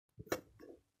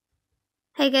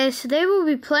Hey guys, today we'll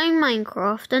be playing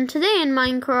Minecraft, and today in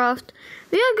Minecraft,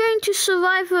 we are going to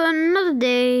survive for another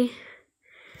day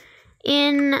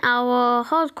in our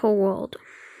hardcore world.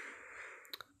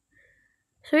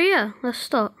 So yeah, let's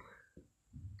start.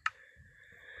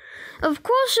 Of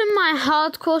course, in my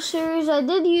hardcore series, I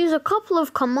did use a couple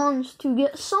of commands to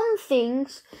get some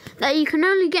things that you can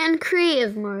only get in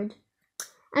creative mode.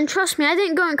 And trust me, I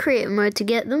didn't go in creative mode to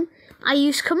get them. I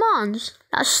used commands.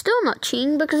 That's still not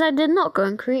cheating because I did not go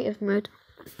in creative mode.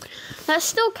 That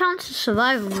still counts as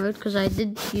survival mode because I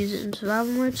did use it in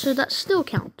survival mode, so that still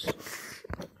counts.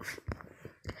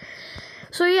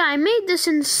 So yeah, I made this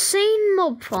insane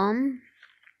mob farm,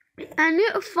 and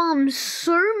it farms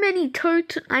so many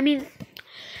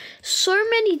so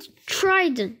many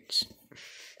tridents.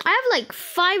 I have like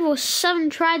 5 or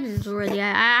 7 tridents already.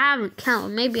 I haven't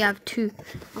counted. Maybe I have 2.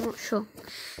 I'm not sure.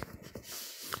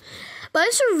 But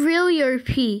it's a really OP.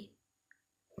 The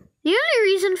only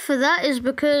reason for that is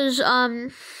because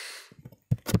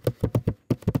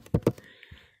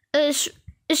it's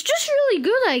just really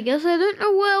good, I guess. I don't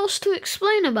know what else to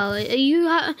explain about it.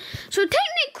 So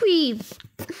technically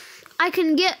I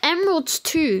can get emeralds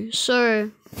too.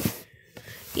 So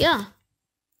yeah.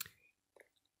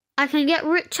 I can get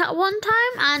rich at one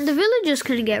time, and the villagers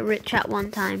can get rich at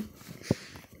one time.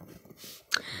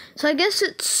 So I guess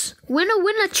it's winner,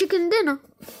 winner, chicken dinner.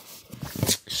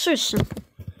 So simple.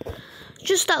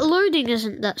 Just that loading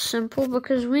isn't that simple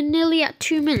because we're nearly at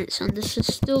 2 minutes and this is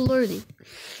still loading.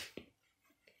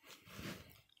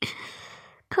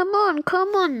 Come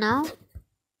on now.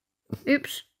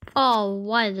 Oops. Oh,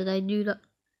 why did I do that?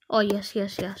 Oh, yes.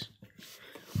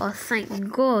 Oh,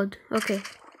 thank God. Okay.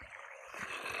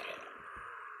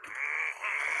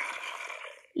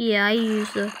 Yeah, I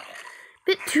used a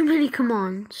bit too many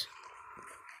commands.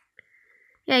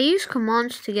 Yeah, I use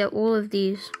commands to get all of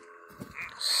these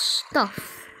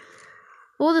stuff.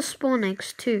 All the spawn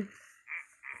eggs too.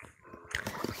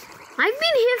 I've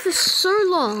been here for so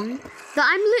long that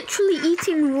I'm literally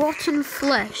eating rotten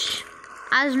flesh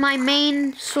as my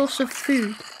main source of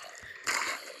food.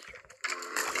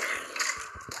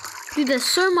 Dude, there's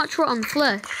so much rotten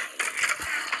flesh.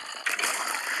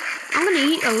 I'm gonna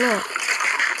eat a lot.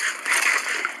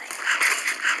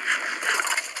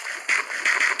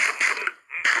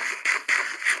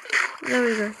 There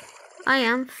we go. I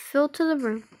am filled to the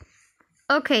brim.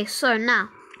 Okay, so now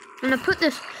I'm gonna put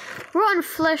this rotten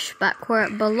flesh back where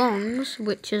it belongs,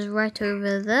 which is right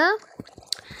over there.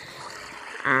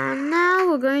 And now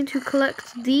we're going to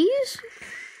collect these.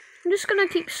 I'm just gonna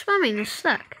keep spamming the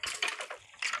stack.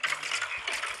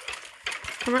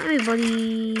 Come at me,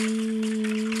 buddy.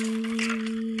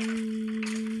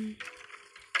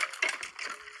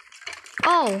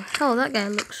 Oh, hell, that guy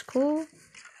looks cool.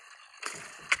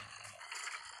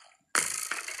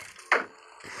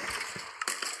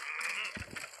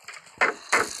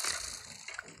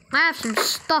 I have some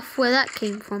stuff where that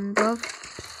came from, bro.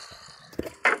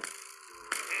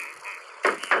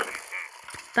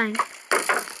 Bang.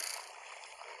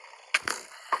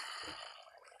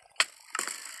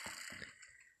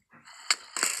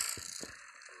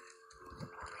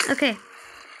 Okay,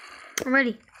 I'm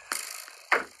ready.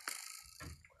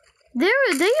 They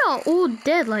are all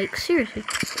dead, like, seriously.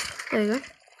 There you go.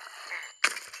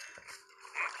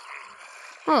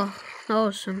 Oh, that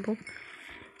was simple.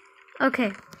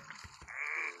 Okay.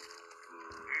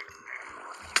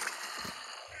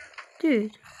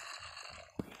 Dude.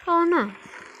 Oh no.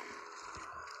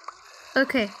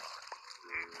 Okay.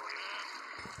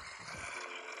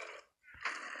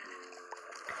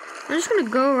 I'm just gonna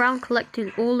go around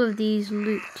collecting all of these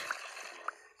loot.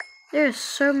 There is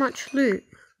so much loot.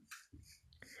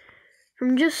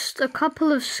 From just a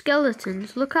couple of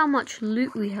skeletons. Look how much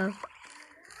loot we have.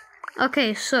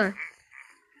 Okay, so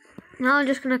now I'm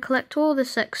just gonna collect all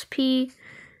this XP.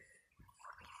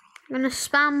 I'm gonna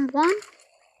spam 1.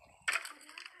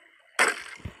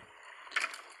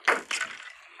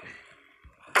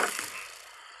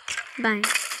 Bang.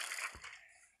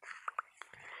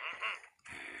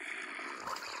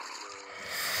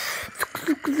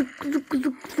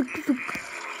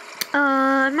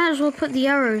 I might as well put the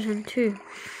arrows in too.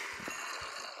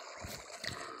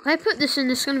 If I put this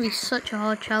in, it's gonna be such a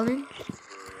hard challenge.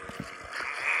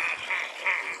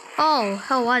 Oh,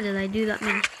 hell, why did I do that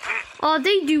many? Oh,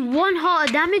 they do 1 heart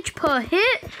of damage per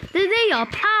hit? They are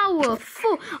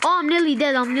powerful. Oh, I'm nearly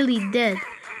dead.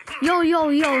 Yo,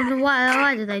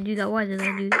 why did I do that?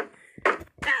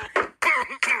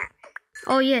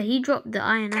 Oh yeah, he dropped the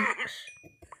iron axe.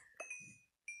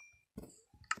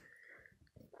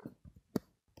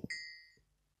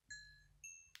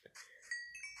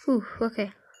 Whew,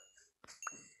 okay.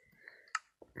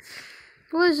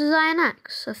 What is his iron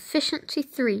axe? Efficiency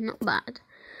 3, not bad.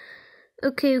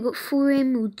 Okay, we've got 4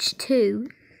 emeralds too.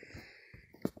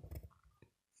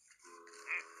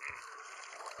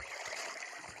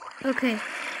 Okay.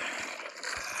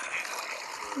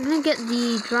 I'm gonna get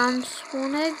the drowned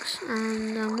spawn eggs,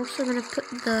 and I'm also gonna put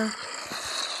the...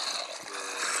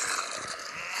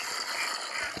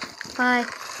 If I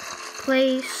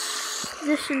place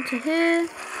this into here,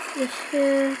 this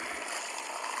here,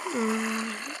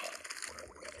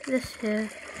 this here,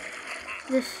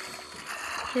 this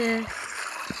here.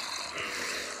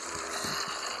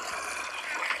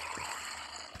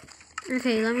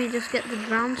 Okay, let me just get the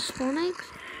drowned spawn eggs.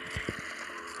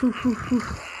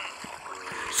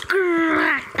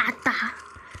 Skratata,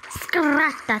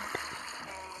 skratata.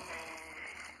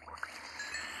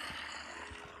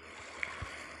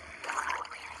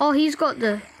 Oh, he's got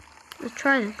the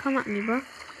trident. Come at me, bro.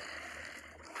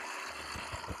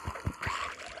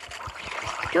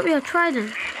 Drop your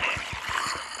trident.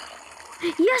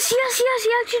 Yes, he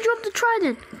actually dropped the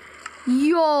trident.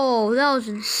 Yo, that was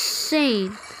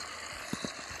insane.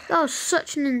 That was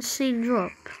such an insane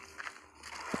drop.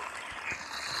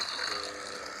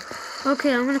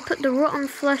 Okay, I'm gonna put the rotten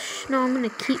flesh. No, I'm gonna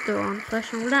keep the rotten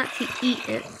flesh. I'm gonna actually eat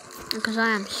it because I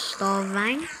am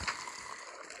starving.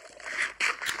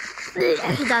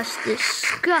 That's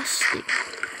disgusting,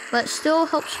 but it still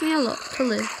helps me a lot to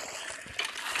live.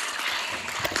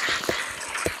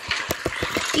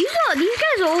 These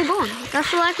guys are all gone.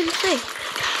 That's all I can say.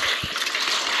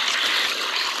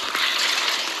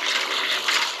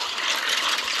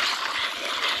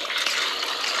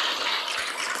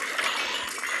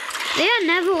 They are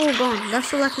never all gone.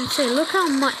 That's all I can say. Look how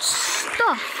much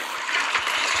stuff.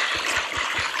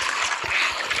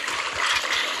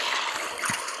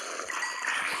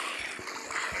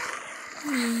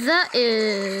 That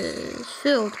is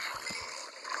filled.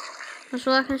 That's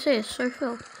all I can say. It's so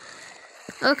filled.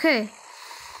 Okay.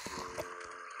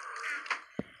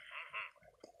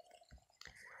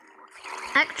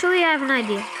 Actually, I have an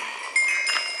idea.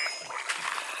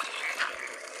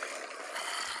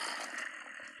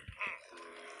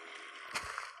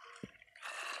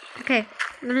 Okay,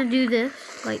 I'm gonna do this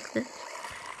like this.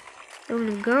 I'm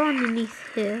gonna go underneath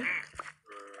here.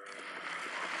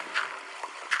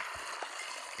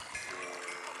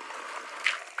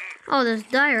 Oh, there's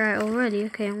diorite already.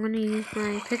 Okay, I'm gonna use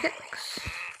my pickaxe.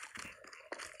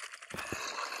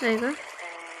 There you go.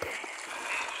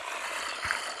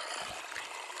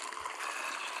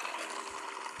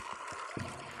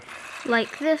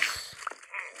 Like this.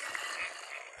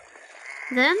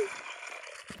 Then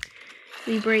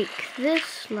we break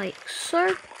this like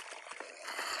so.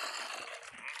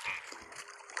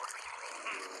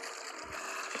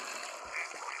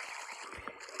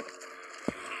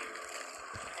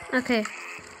 Okay.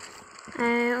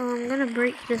 I'm gonna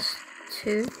break this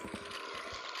too.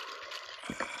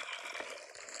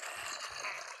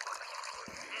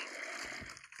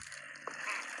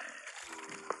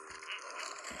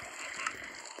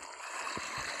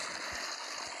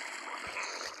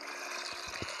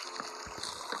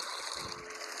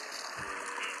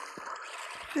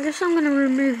 I guess I'm gonna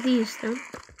remove these then.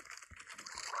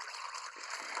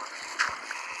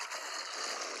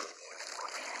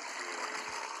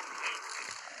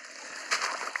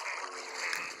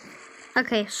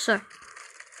 Okay, so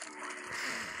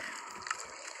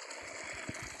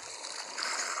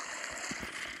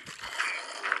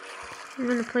I'm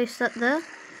gonna place that there.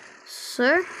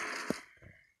 So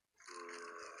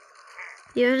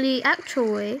the only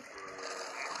actual way,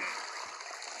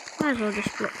 might as well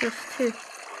just block this too.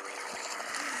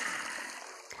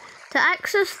 To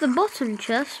access the bottom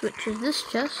chest, which is this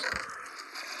chest.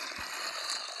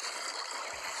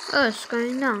 Oh, it's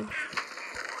going down.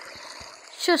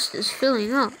 Chest is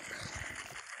filling up.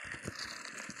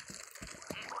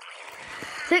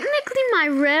 Technically, my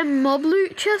rare mob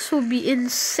loot chest will be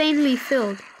insanely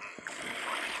filled.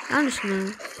 I'm just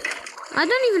gonna... I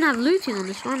don't even have looting on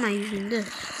this. Why am I using this?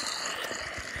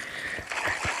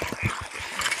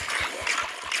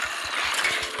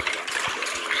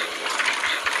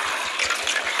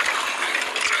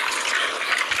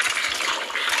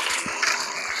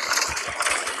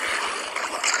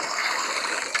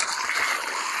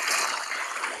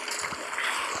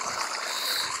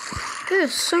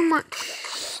 There's so much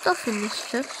stuff in this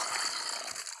chest.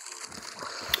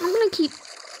 I'm gonna keep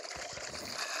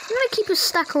a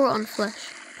stack of rotten flesh.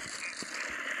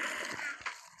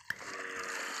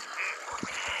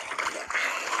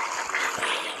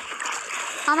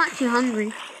 I'm actually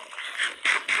hungry.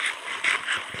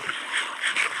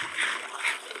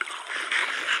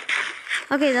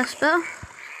 Okay, that's better.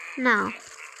 Now,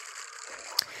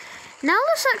 Now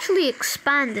let's actually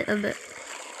expand it a bit.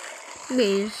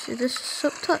 Okay, is this a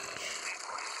soft touch?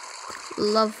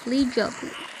 Lovely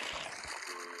jubbly.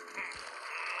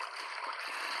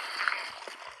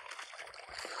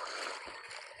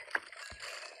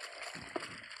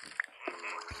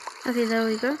 Okay, there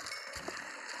we go.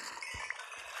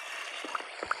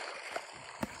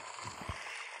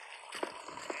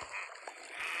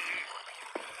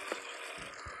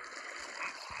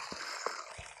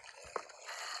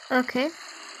 Okay.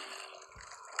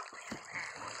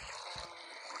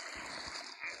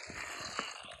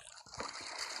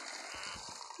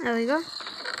 There we go.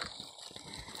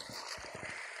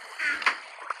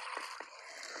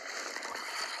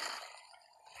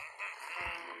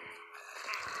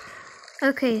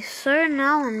 Okay, so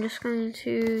now I'm just going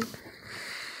to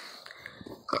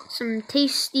get some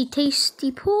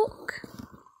tasty pork.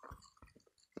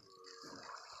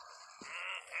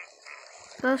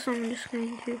 First I'm just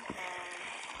going to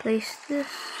place this.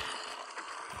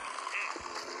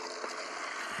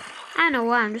 I know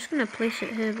why, I'm just going to place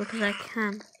it here because I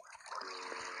can.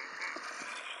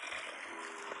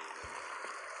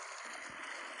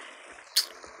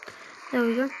 There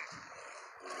we go.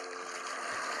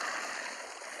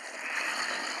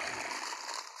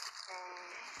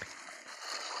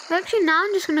 Actually, now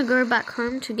I'm just going to go back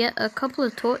home to get a couple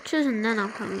of torches and then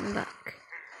I'm coming back.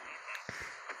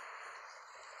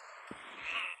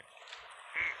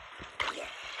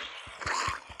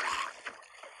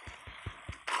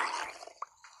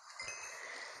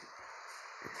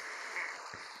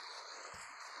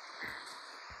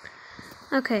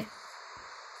 Okay.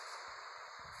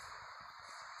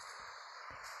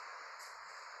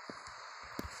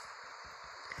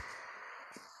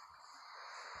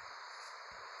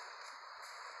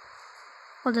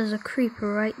 Oh, there's a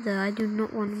creeper right there. I do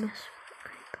not want to mess with the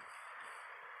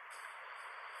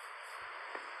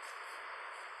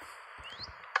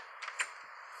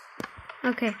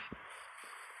creeper. Okay.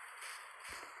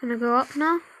 Gonna go up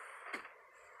now.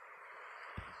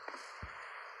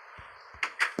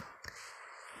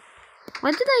 Why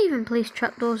did I even place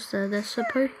trapdoors there? They're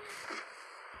supposed...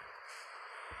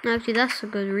 Actually, that's a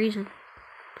good reason.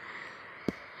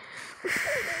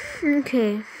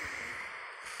 Okay.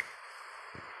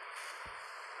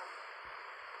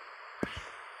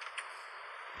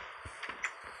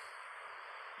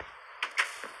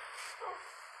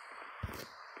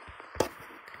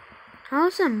 How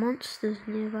is there monsters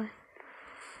nearby?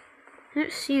 I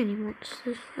don't see any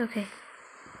monsters. Okay.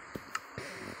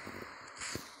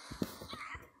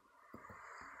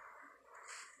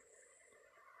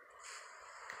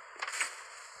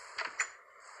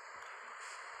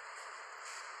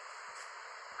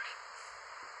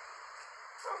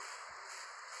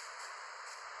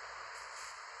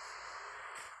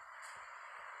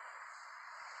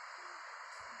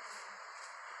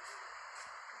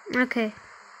 Okay.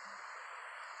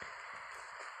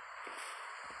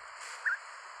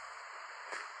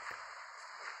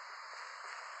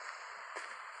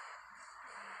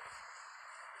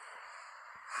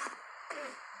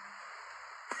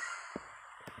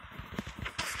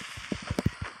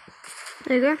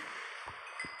 There you go.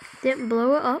 Didn't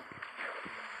blow it up.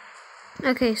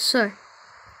 Okay, so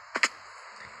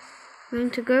I'm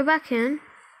going to go back in.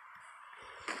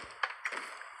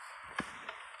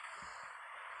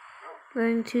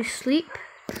 Going to sleep.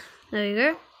 There you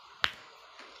go.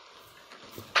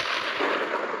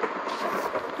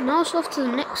 Now it's off to the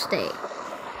next day.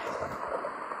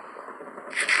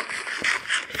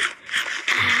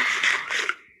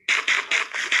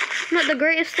 Not the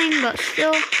greatest thing, but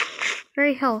still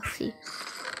very healthy.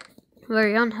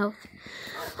 Very unhealthy.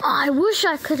 Oh, I wish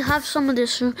I could have some of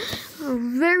this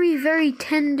very, very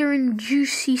tender and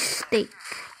juicy steak.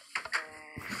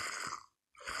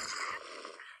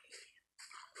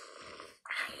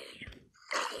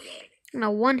 Now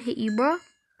one hit you, bro.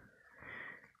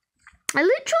 I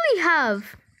literally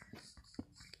have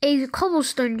a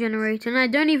cobblestone generator and I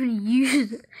don't even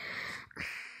use it.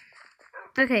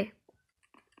 Okay.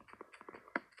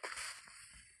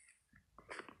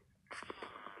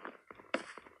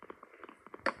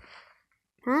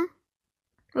 Huh?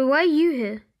 Wait, why are you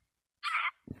here?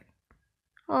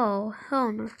 Oh,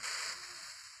 hell no.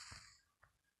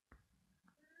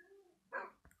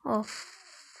 Oh.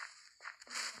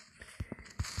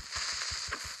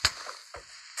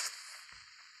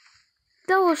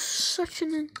 That was such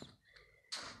an...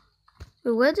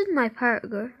 Wait, where did my parrot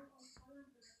go?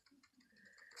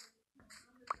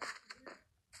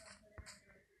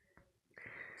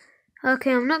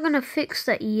 Okay, I'm not gonna fix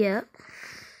that yet.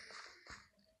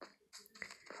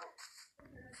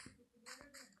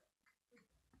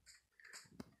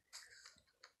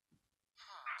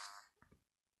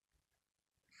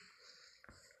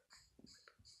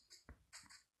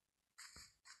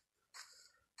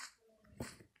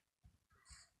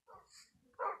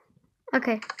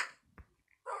 Okay.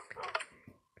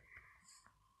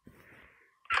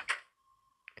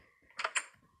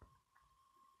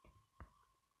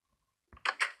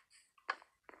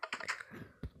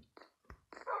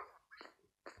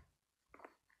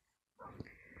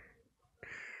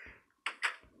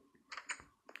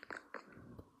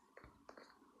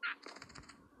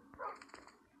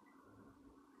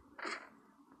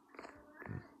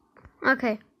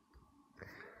 Okay.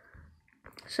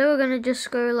 So we're gonna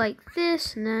just go like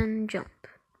this and then jump.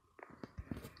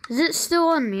 Is it still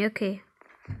on me? Okay.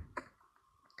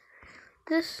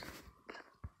 This.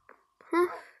 Huh?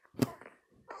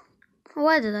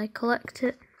 Why did I collect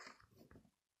it?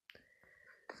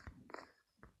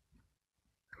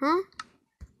 Huh?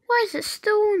 Why is it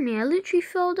still on me? I literally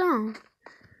fell down.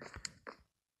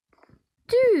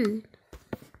 Dude.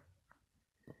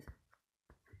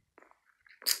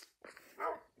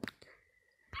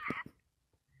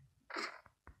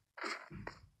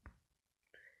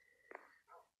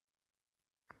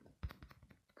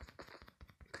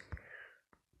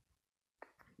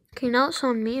 Okay, now it's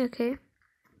on me, okay.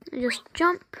 I just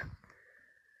jump.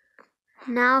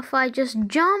 Now if I just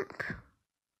jump,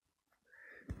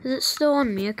 is it still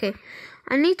on me? Okay.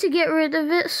 I need to get rid of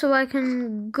it so I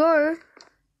can go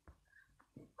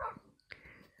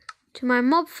to my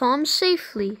mob farm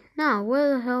safely. Now,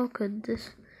 where the hell could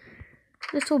this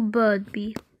little bird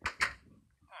be?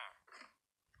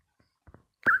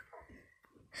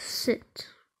 Sit.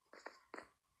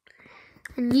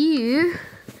 And you,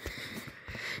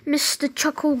 Mr.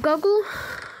 Chuckle Guggle.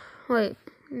 Wait,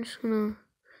 I'm just gonna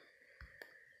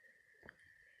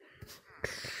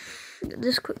get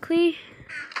this quickly.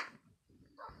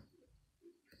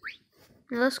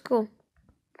 Now let's go.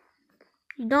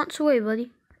 You dance away,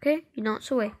 buddy. Okay? You dance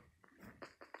away.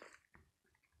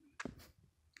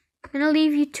 I'm gonna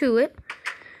leave you to it.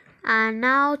 And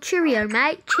now, cheerio,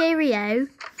 mate. Cheerio.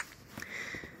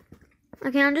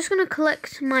 Okay, I'm just gonna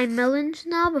collect my melons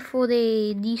now before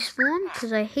they despawn,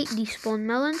 because I hate despawn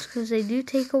melons because they do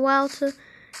take a while to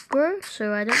grow,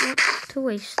 so I don't want to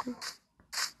waste them.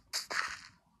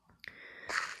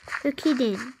 Okay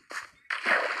then.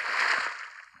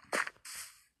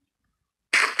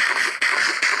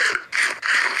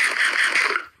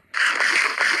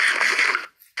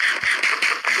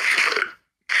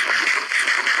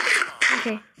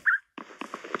 Okay.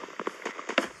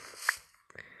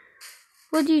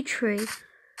 What do you trade?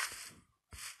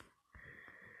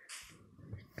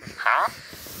 Huh?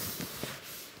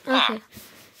 Okay.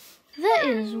 That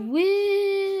is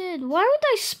weird. Why would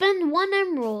I spend 1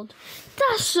 emerald?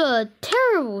 That's a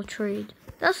terrible trade.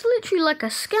 That's literally like a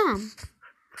scam.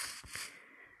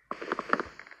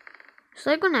 It's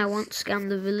like when I once scammed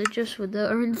the villagers with their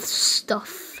own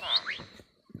stuff.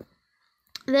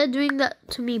 They're doing that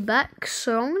to me back,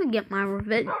 so I'm gonna get my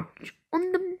revenge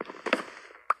on them.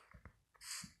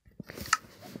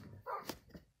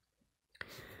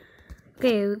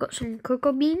 Okay, we got some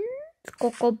cocoa beans.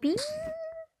 Cocoa beans.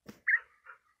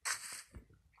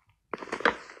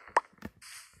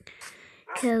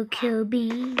 Cocoa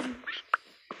beans.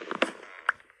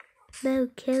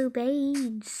 Cocoa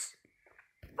beans.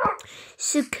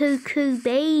 So cocoa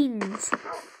beans.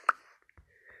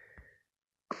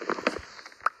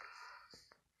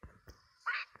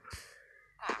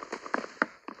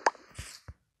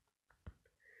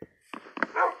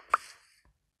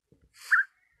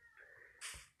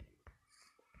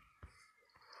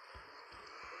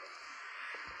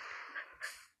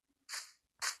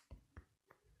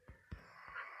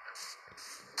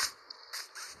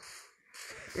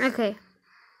 Okay. Okay.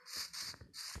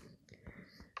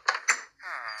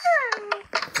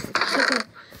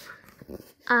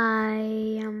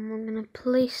 I'm gonna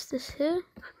place this here.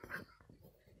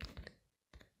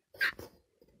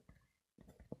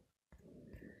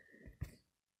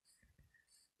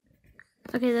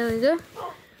 Okay, there we go.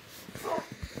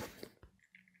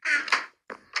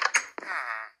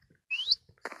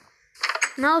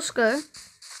 Now let's go.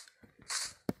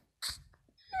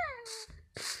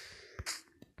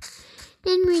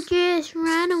 Then we just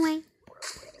run away.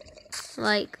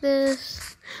 Like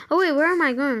this. Oh wait, where am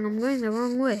I going? I'm going the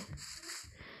wrong way.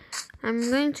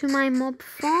 I'm going to my mob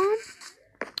farm.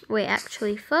 Wait,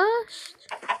 actually first.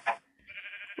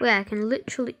 Wait, I can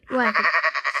literally... Wait,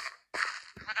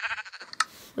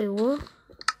 wait, what?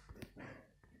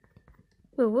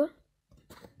 Wait, what?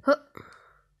 Huh.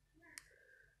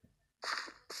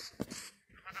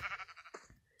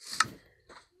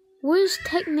 What is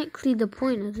technically the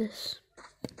point of this?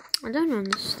 I don't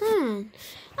understand.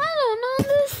 I don't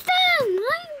understand.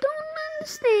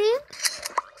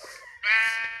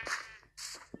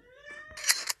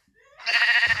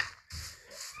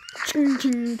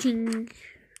 Ching, ching.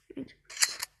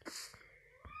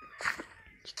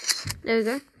 There we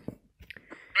go.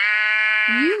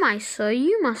 You, my sir,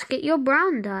 you must get your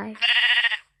brown dye.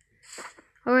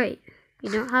 Alright, you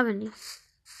don't have any.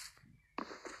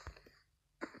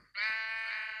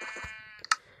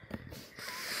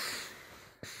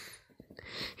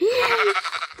 Yay!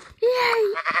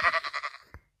 Yay!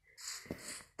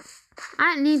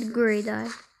 I need grey dye.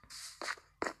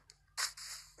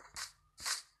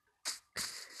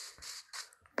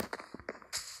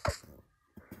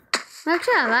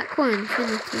 Actually, I like Core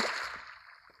Infinity.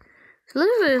 So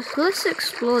let's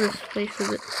explore this place a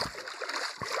bit.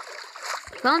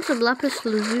 Found some lapis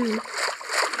lazuli.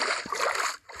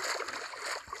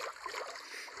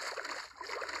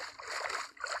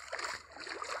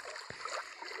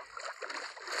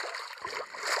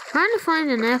 Trying to find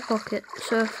an air pocket,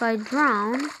 so if I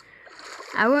drown,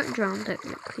 I won't drown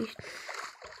technically.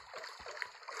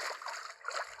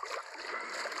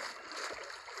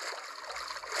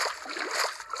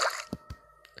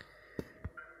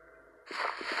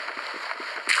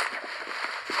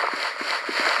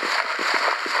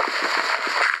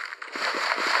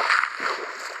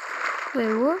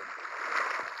 Wait, what?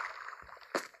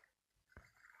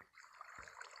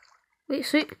 Wait,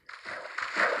 sweet.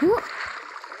 What?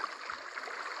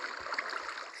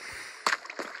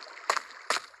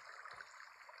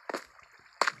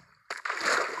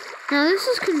 Now this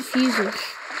is confusing.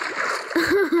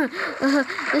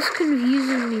 This is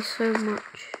confusing me so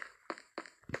much.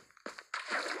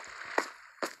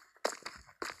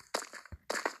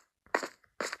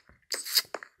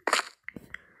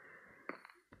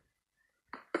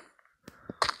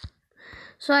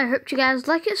 So I hope you guys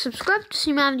like it. Subscribe to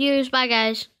see my videos. Bye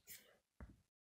guys.